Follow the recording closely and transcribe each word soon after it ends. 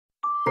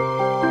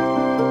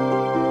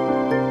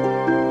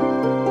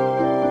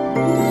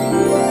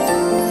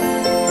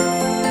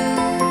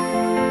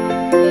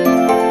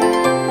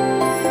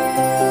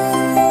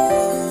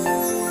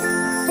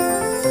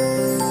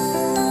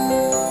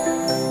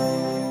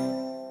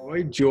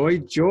Joy.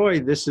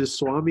 This is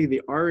Swami,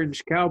 the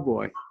Orange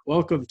Cowboy.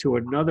 Welcome to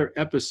another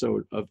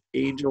episode of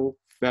Angel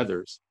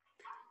Feathers.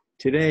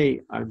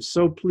 Today, I'm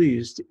so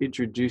pleased to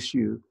introduce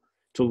you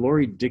to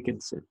Lori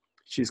Dickinson.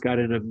 She's got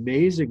an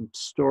amazing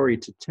story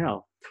to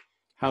tell,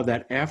 how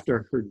that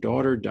after her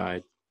daughter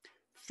died,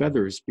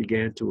 feathers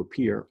began to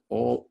appear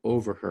all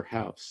over her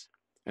house.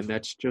 And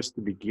that's just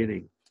the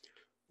beginning.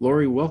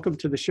 Lori, welcome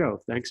to the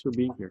show. Thanks for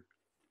being here.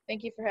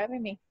 Thank you for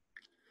having me.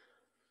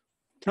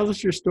 Tell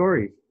us your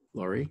story,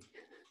 Lori.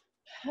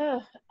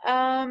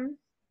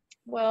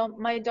 Well,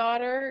 my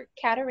daughter,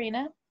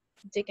 Katerina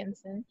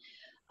Dickinson,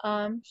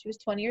 she was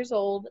 20 years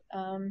old.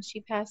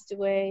 She passed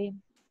away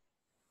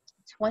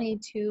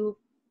 23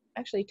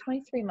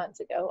 months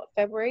ago,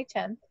 February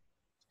 10th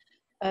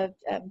of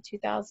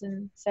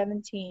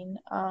 2017.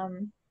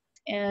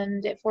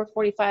 And at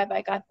 4:45,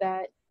 I got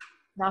that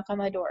knock on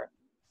my door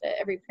that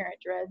every parent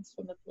dreads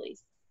from the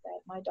police,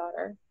 that my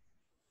daughter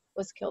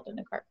was killed in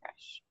a car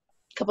crash.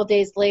 A couple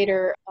days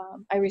later,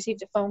 I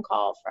received a phone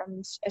call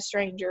from a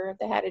stranger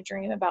that had a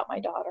dream about my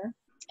daughter.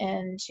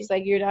 And she's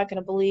like, "You're not going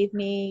to believe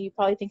me. You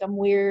probably think I'm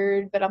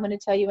weird, but I'm going to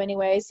tell you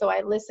anyway." So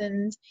I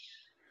listened.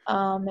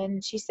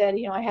 And she said,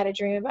 "I had a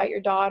dream about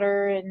your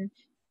daughter,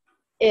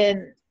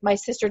 and my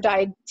sister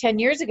died 10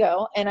 years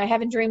ago, and I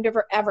haven't dreamed of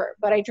her ever.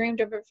 But I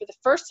dreamed of her for the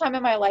first time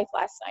in my life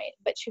last night.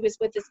 But she was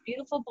with this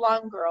beautiful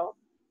blonde girl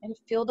in a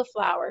field of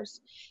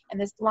flowers, and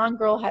this blonde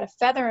girl had a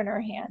feather in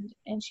her hand,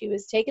 and she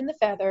was taking the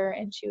feather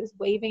and she was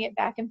waving it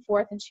back and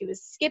forth, and she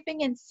was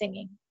skipping and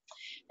singing.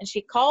 And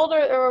she called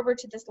her over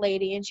to this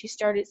lady, and she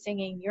started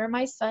singing, 'You're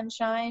my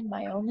sunshine,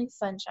 my only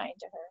sunshine,'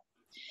 to her.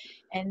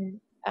 And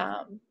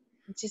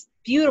just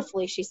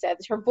beautifully, she said.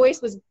 Her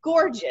voice was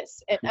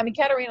gorgeous. And I mean,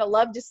 Katerina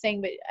loved to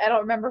sing, but I don't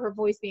remember her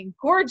voice being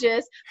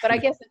gorgeous, but I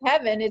guess in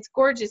heaven it's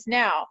gorgeous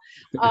now.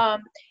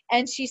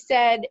 And she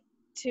said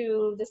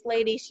to this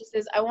lady, she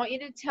says, "I want you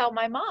to tell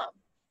my mom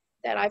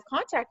that I've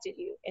contacted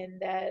you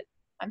and that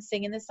I'm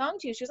singing this song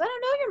to you." She goes, "I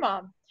don't know your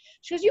mom."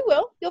 She goes, "You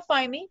will. You'll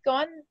find me. Go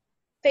on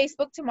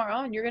Facebook tomorrow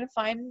and you're going to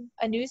find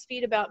a news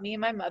feed about me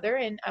and my mother,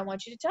 and I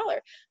want you to tell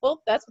her."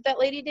 Well, that's what that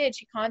lady did.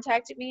 She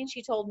contacted me and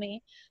she told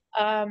me.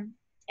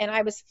 And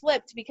I was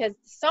flipped because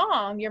the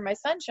song, "You're My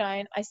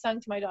Sunshine," I sung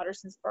to my daughter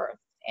since birth.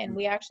 And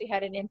we actually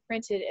had it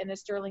imprinted in a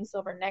sterling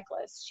silver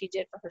necklace she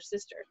did for her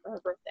sister for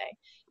her birthday.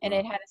 And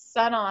it had a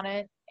sun on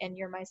it and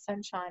 "You're My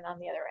Sunshine" on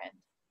the other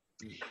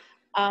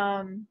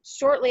end.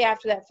 Shortly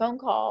after that phone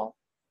call,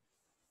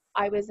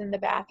 I was in the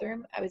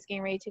bathroom. I was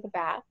getting ready to take a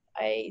bath.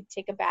 I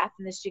take a bath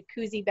in this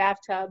jacuzzi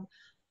bathtub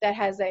that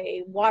has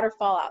a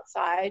waterfall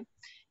outside.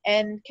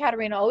 And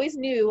Katerina always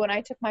knew when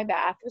I took my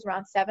bath. It was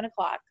around 7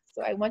 o'clock.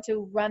 So I went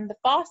to run the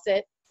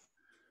faucet,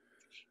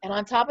 and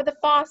on top of the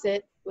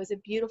faucet was a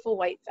beautiful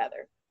white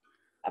feather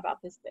about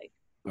this big.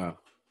 Wow.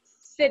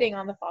 Sitting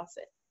on the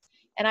faucet.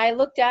 And I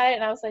looked at it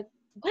and I was like,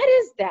 "What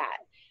is that?"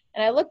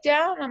 And I looked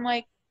down and I'm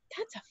like,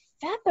 "That's a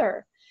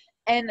feather."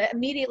 And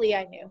immediately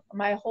I knew.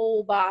 My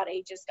whole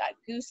body just got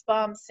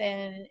goosebumps,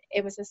 and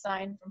it was a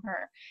sign from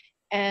her.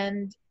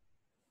 And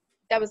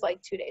that was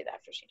like 2 days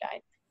after she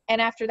died.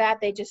 And after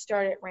that, they just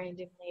started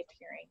randomly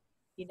appearing,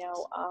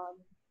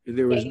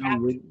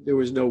 There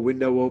was no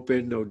window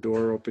open, no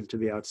door open to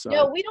the outside.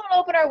 No, we don't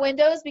open our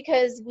windows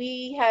because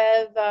we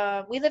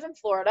live in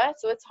Florida,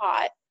 so it's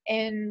hot,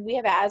 and we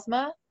have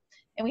asthma,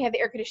 and we have the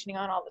air conditioning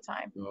on all the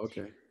time. Oh,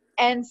 okay.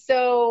 And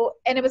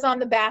it was on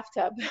the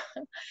bathtub.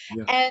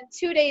 Yeah. And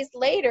 2 days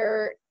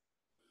later,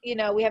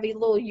 we have a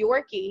little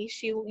Yorkie.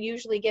 She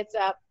usually gets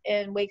up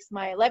and wakes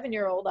my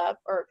 11-year-old up,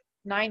 or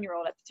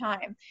 9-year-old at the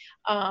time,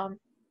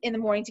 in the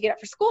morning to get up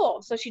for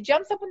school. So she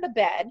jumps up in the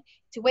bed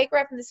to wake her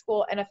up in the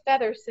school, and a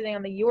feather sitting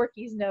on the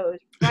Yorkie's nose,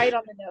 right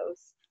on the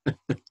nose.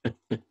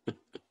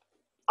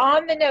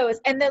 On the nose.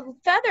 And the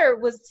feather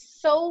was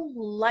so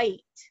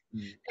light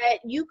that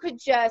you could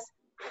just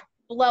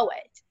blow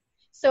it.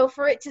 So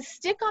for it to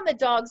stick on the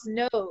dog's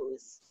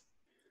nose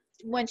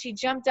when she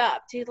jumped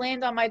up to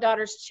land on my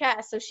daughter's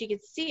chest so she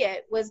could see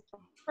it was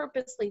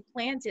purposely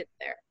planted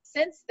there.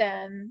 Since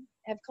then,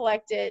 have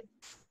collected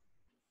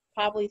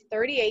probably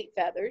 38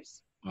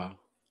 feathers. Wow.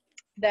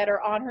 That are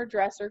on her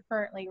dresser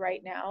currently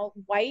right now,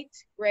 white,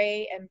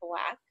 gray, and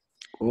black.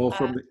 All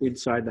from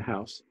inside the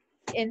house?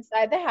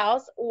 Inside the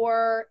house,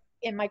 or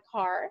in my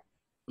car.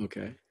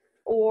 Okay.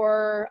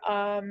 Or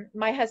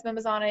my husband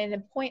was on an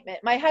appointment.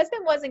 My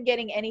husband wasn't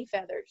getting any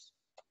feathers,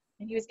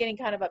 and he was getting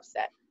kind of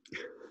upset.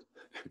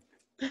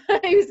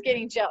 He was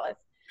getting jealous.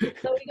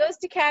 So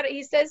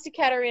he says to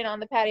Katerina on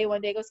the patio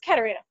one day, he goes,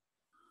 "Katerina,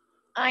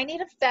 I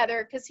need a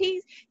feather," because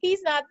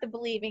he's not the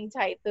believing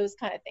type, those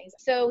kind of things.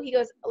 So he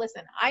goes,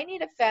 "Listen, I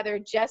need a feather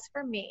just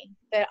for me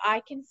that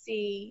I can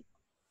see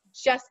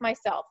just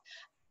myself,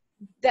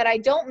 that I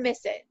don't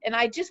miss it, and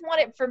I just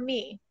want it for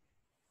me."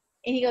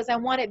 And he goes, "I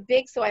want it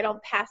big so I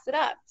don't pass it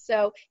up."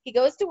 So he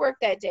goes to work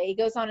that day. He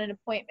goes on an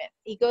appointment.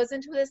 He goes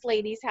into this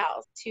lady's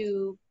house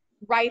to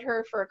write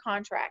her for a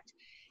contract.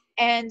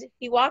 And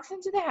he walks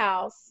into the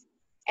house,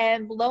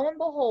 and lo and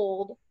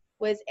behold,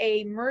 was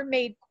a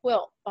mermaid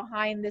quilt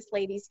behind this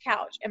lady's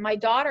couch. And my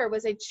daughter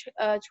was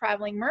a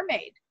traveling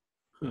mermaid.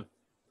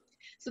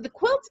 So the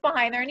quilt's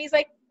behind there, and he's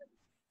like,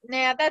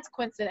 nah, that's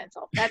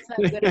coincidental. That's not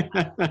good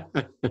enough.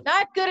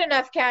 Not good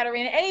enough,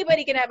 Katerina.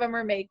 Anybody can have a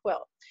mermaid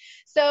quilt.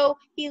 So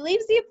he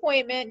leaves the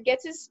appointment,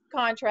 gets his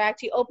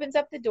contract. He opens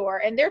up the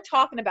door, and they're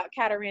talking about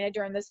Katerina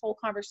during this whole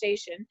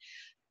conversation.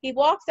 He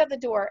walks out the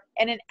door,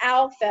 and an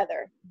owl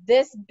feather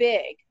this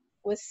big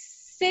was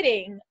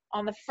sitting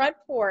on the front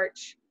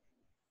porch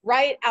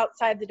right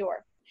outside the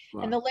door.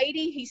 Wow. And the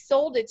lady he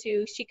sold it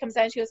to, she comes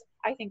out and she goes,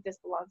 I think this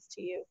belongs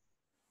to you.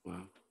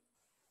 Wow.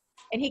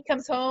 And he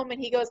comes home and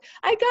he goes,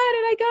 I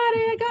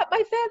got my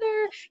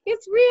feather.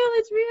 It's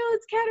real,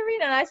 it's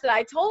Katerina. And I said,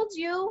 I told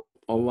you.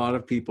 A lot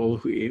of people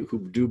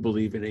who do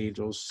believe in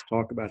angels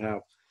talk about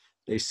how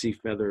they see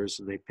feathers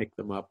and they pick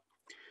them up.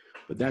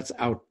 But that's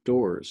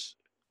outdoors.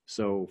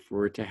 So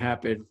for it to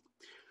happen,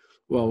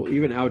 well,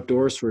 even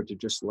outdoors, for it to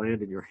just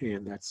land in your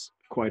hand, that's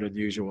quite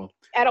unusual.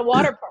 At a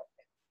water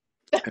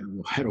park.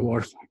 At a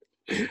water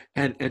park.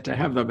 And to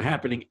have them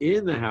happening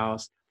in the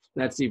house,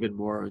 that's even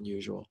more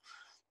unusual.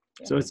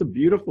 Yeah. So it's a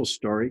beautiful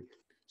story.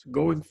 So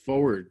going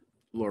forward,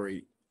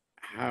 Lori,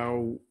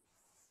 how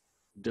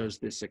does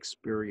this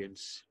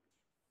experience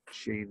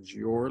change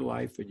your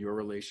life and your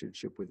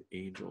relationship with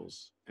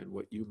angels and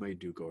what you may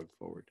do going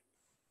forward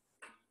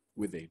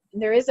with angels?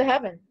 There is a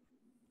heaven,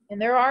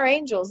 and there are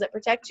angels that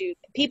protect you.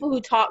 People who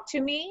talk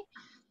to me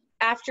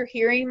after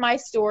hearing my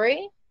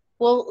story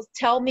will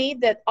tell me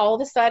that all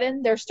of a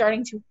sudden they're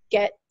starting to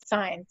get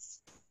signs.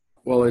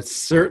 Well, it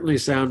certainly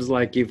sounds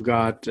like you've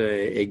got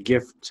a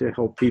gift to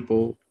help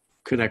people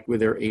connect with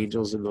their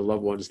angels and the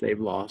loved ones they've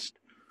lost.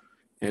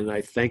 And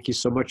I thank you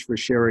so much for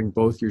sharing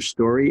both your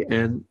story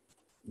and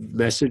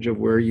message of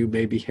where you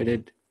may be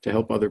headed to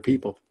help other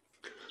people.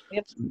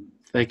 Yep.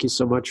 Thank you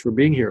so much for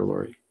being here,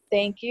 Lori.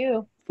 Thank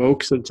you.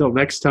 Folks, until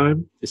next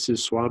time, this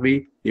is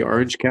Swami, the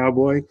Orange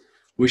Cowboy,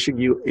 wishing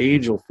you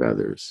angel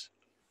feathers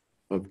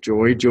of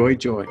joy, joy,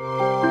 joy.